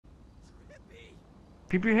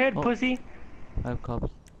Keep your head, Oh, pussy. I have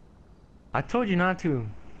cops. I told you not to.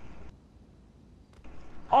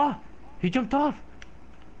 Oh, he jumped off.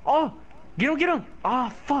 Oh, get him, get him. Oh,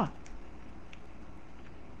 fuck.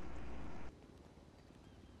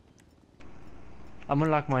 I'm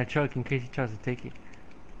gonna lock my truck in case he tries to take it.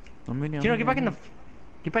 Chino, get back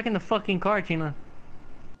in the fucking car, Chino.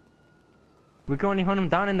 We can only hunt him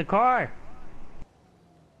down in the car.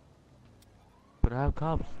 But I have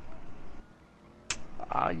cops.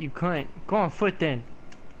 Ah, you couldn't. Go on foot then.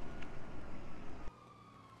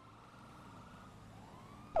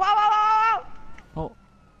 Wow, wow, wow, wow. Oh.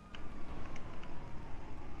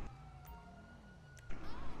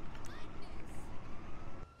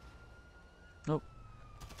 Nope.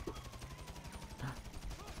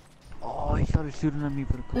 Oh, he started shooting at me,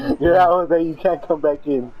 but You're out there, you can't come back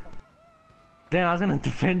in. Damn, I was gonna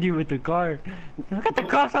defend you with the car. Look at the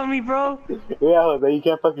cops on me, bro. You're out there, you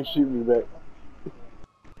can't fucking shoot me back.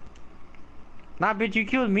 Nah, bitch, you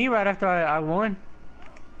killed me right after I won.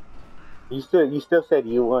 You still said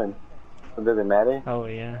you won. So does it matter? Oh,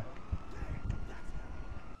 yeah.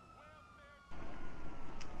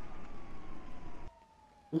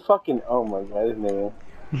 You fucking, oh my god, this nigga.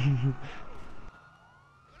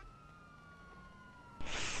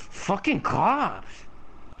 Fucking cops.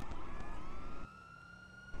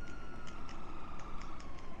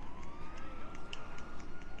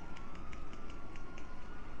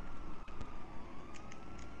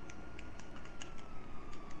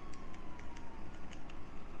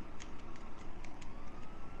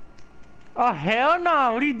 Oh, hell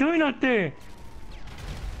no. What are you doing up there?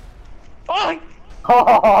 Oh!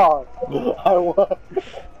 Oh, I won.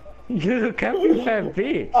 You camping fat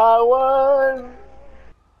bitch. I won.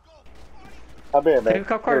 I'll be right back. Take a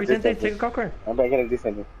cop car, Vicente. Take a cop car. I'm back at this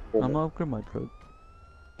end. I'm gonna upgrade my truck.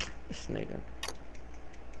 This nigga.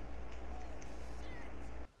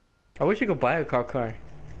 I wish you could buy a cop car.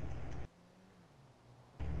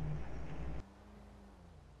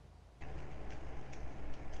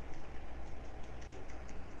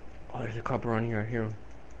 Oh, there's a cop around here. Here.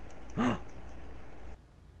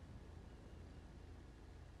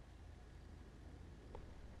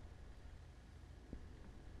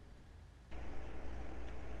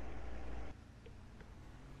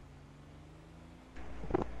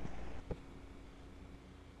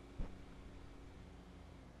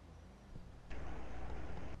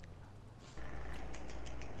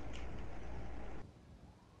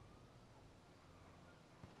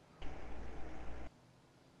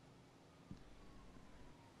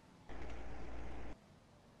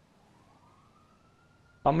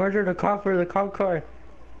 I'll murder the cop for the cop car.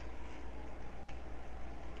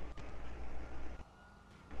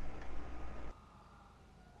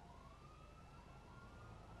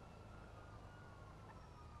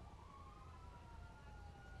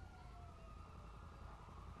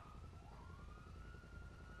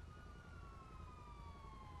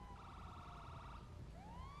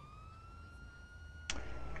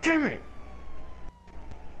 Damn it!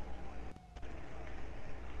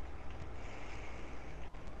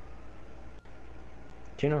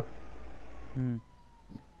 Gino, Hmm.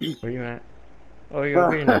 where you at? Oh, you're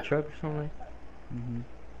over in the truck or something? Mm-hmm.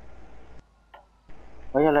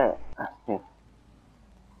 Look at that. Yeah.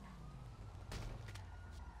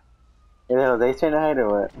 You know, they trying to hide or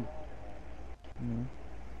what? Mm-hmm.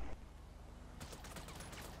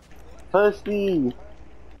 Pussy!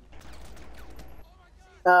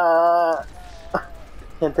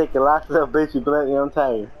 Can't take a lock, little bitch, you bloody on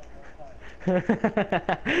tire.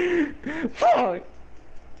 Fuck!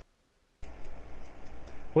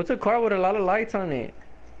 What's a car with a lot of lights on it?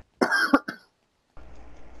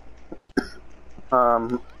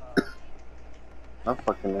 I'm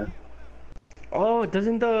fucking there. Oh,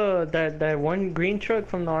 doesn't that one green truck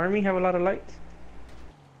from the army have a lot of lights?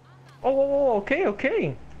 Oh, okay,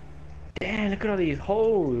 okay. Damn, look at all these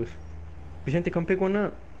hoes. Vicente, come pick one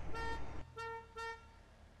up.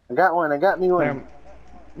 I got one, I got me one.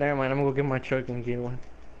 Never mind, I'm gonna go get my truck and get one.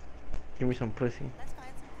 Give me some pussy. Let's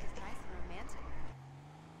find someplace nice and romantic.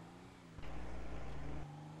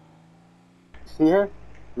 See her?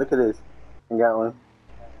 Look at this. I got one.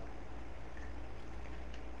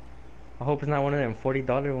 I hope it's not one of them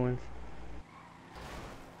 $40 ones.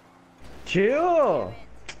 Chill!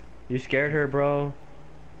 You scared her, bro.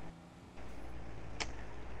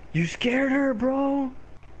 You scared her, bro!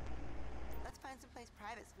 Let's find someplace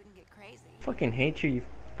private so we can get crazy. Fucking hate you, you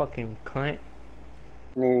fucking cunt.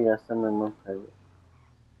 I need to get somewhere more private.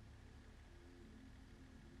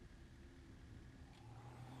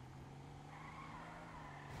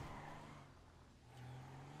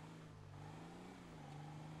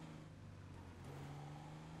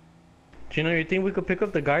 Do you think we could pick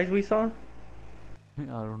up the guys we saw? I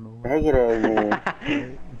don't know. Take it as me.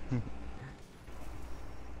 Right?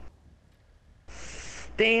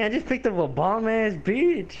 Dang, I just picked up a bomb ass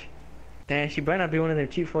bitch. Damn, she better not be one of them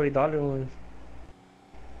cheap $40 ones.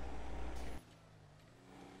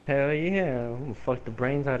 Hell yeah, I'm gonna fuck the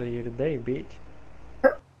brains out of you today, bitch.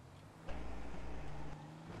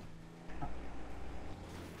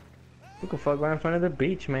 We can fuck right in front of the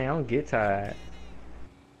beach, man. I don't get tired.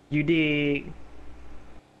 You dig?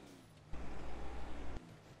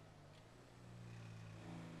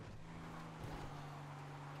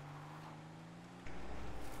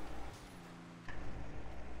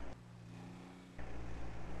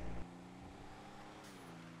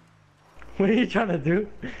 What are you trying to do?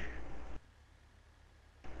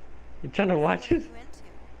 You trying to watch What are us? you into?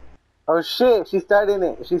 Oh shit, she's starting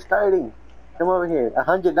it. She's starting. Come over here.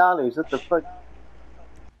 $100. What the fuck?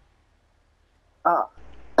 Ah.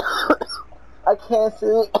 I can't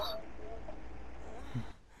see.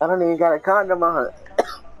 I don't even got a condom on.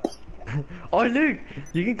 Oh look,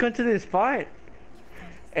 you can come to this spot,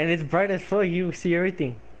 and it's bright as fuck. You see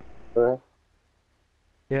everything. Alright.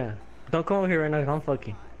 Yeah. Don't come over here right now. 'Cause I'm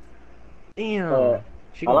fucking. Damn.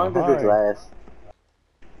 She How long going does this hard. last?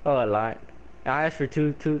 Oh, a lot. I asked for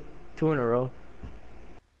two in a row.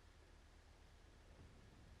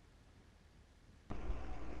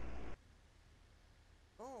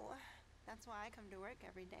 Oh, that's why I come to work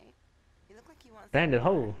every day. You look like you want Damn, some the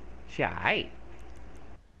more. hole. She alright.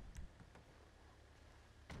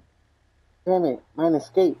 Damn it, mine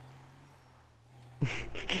escaped.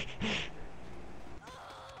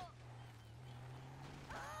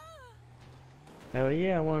 Hell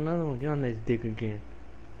yeah, I want another one. Get on this dick again.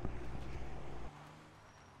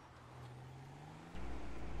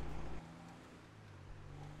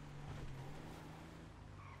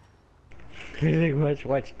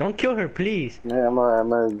 Watch. Don't kill her, please. Yeah, I'm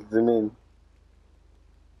gonna zoom in.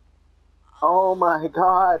 Oh my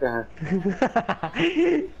god.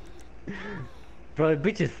 Bro, the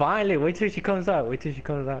bitch is fine. Like, wait till she comes out. Wait till she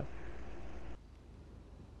comes out.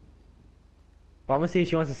 Well, I'm gonna see if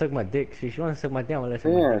she wants to suck my dick. If she wants to suck my dick, I'm gonna let her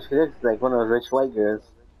suck my Yeah, dick. she looks like one of those rich white girls.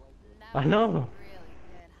 I know. Really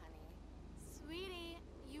good, honey. Sweetie,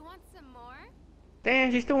 you want some more?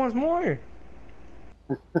 Damn, she still wants more.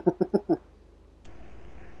 I'm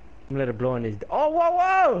gonna let her blow on this. Oh,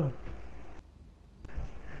 whoa!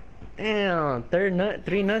 Damn, three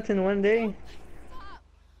nuts in one day. Stop!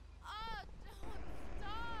 Oh, don't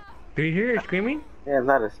stop! Do you hear her screaming? Yeah, it's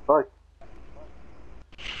not as fuck.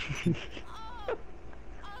 Oh, this coke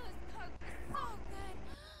is so good.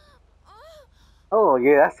 Oh, Oh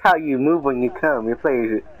yeah, that's how you move when you come. You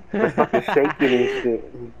play with fucking shaking and shit.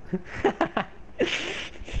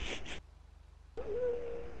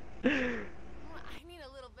 I need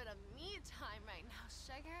a little bit of me time right now,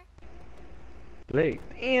 sugar. Like,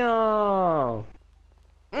 damn.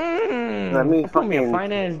 Let me Put me a fucking-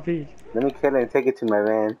 fine ass bitch. Let me kill her and take it to my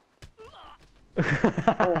van.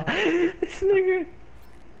 This nigga.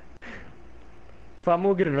 But I'm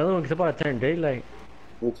gonna get another one because I'm about to turn daylight.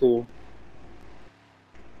 Me too.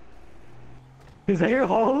 Is that your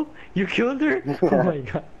hole? You killed her? Oh my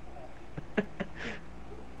god.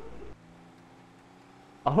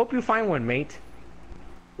 I hope you find one, mate.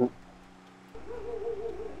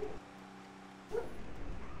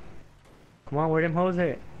 Come on, where them hoes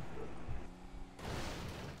at?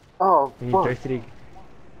 Oh, When you fuck. thirsty to,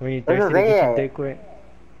 when you Where's thirsty to get your they dick wet.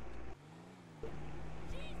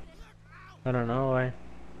 I don't know why.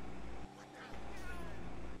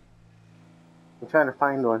 I'm trying to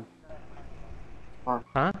find one. Huh?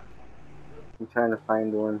 I'm trying to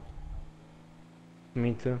find one.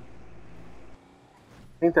 Me too.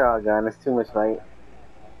 I think they're all gone. It's too much light.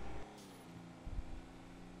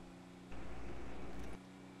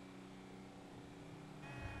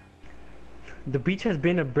 The beach has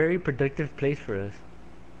been a very productive place for us.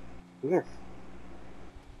 Yes.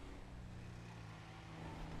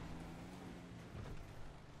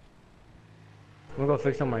 I'm gonna go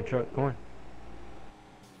fix on my truck. Come on.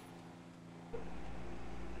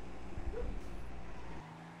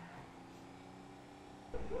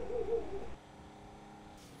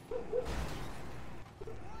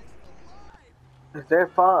 It's their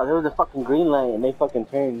fault. There was a fucking green light and they fucking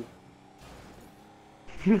turned.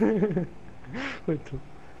 What the?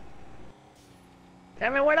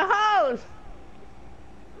 Tell me where the hose!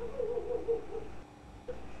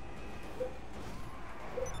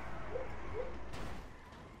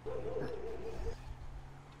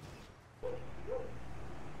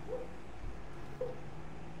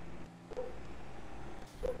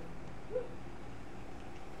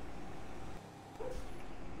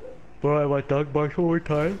 Bro, my dog barks one more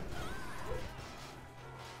time.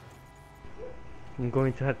 I'm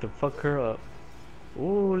going to have to fuck her up.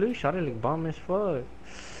 Ooh, look, shot it like bomb as fuck.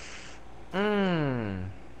 Mmm.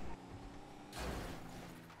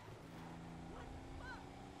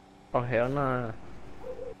 Oh, hell nah.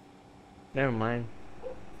 Never mind.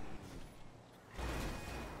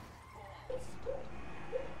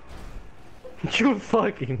 You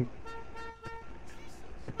fucking.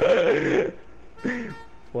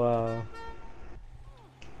 Wow.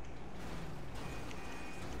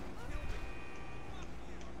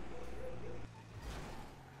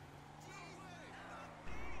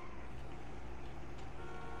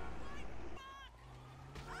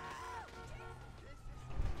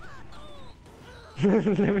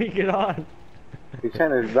 Let me get on. He's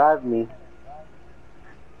trying to drive me.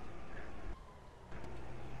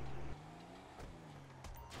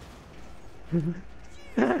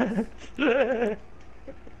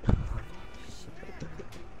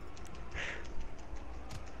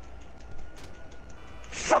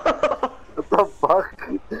 What the fuck?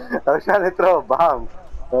 I was trying to throw a bomb.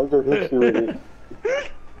 I just hit you with it.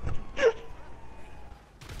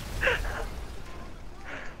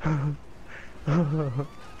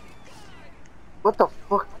 What the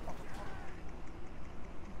fuck?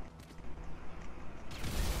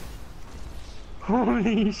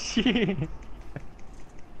 Holy shit.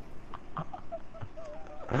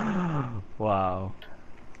 Wow.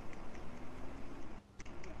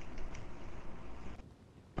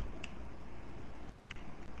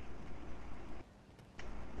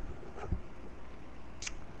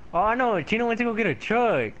 Oh, I know. Chino went to go get a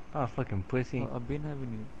truck. Oh, fucking pussy. I've been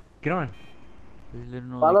having it. Get on. Just let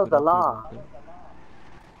know Follow they the could law. upload it.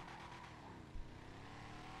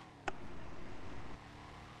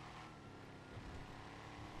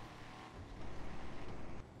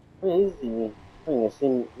 Where is he? I ain't gonna see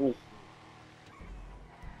me.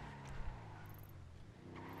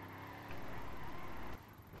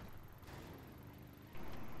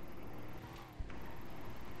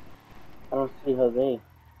 I don't see Jose.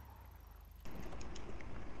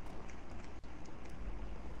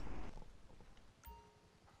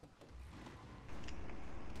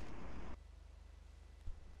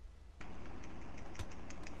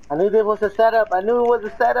 I knew there was a setup. I knew it was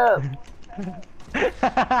a setup.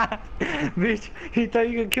 Bitch, you thought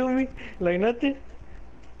you could kill me? Like nothing?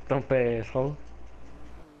 Dump asshole.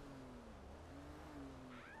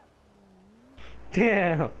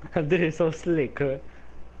 Damn, I did it so slick, huh?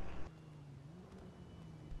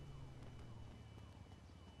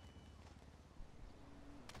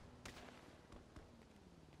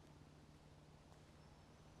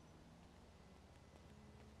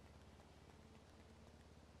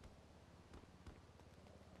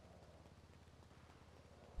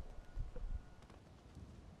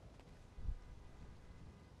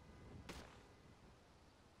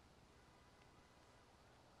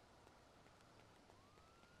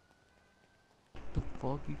 The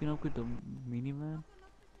fuck, you can upgrade the minivan?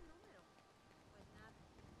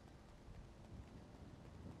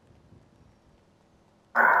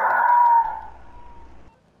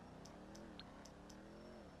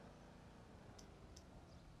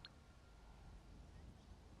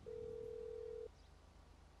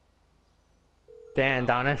 Damn,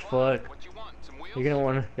 down as fuck. Y'all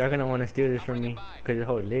gonna wanna steal this from me, cause it's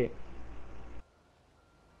whole lit.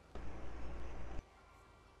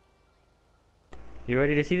 You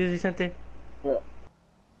ready to see this, Vicente? Yeah.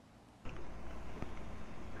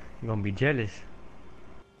 You're gonna be jealous.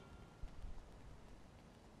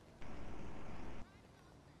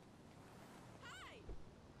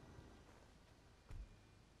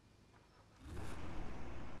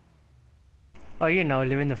 Oh, you know,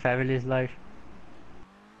 living the fabulous life.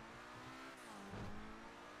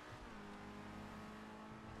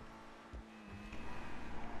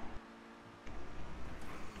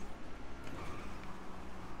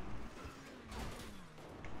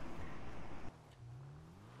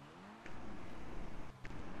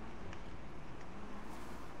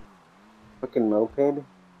 Fucking moped.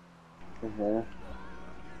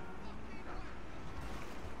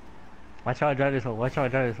 Watch how I drive this one. Watch how I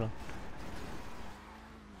drive this one.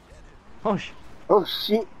 Oh sh. Oh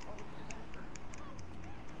shit.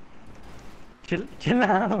 Chill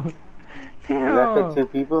out. Is that the two Damn.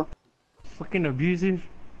 people? Fucking abusive.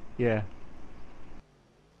 Yeah.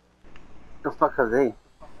 The fuck are they?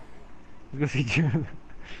 Let's go see Jim.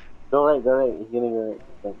 Go right, go right. He's gonna go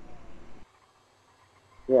right.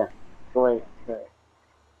 Yeah, go right. Go right.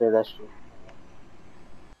 Yeah, that's true.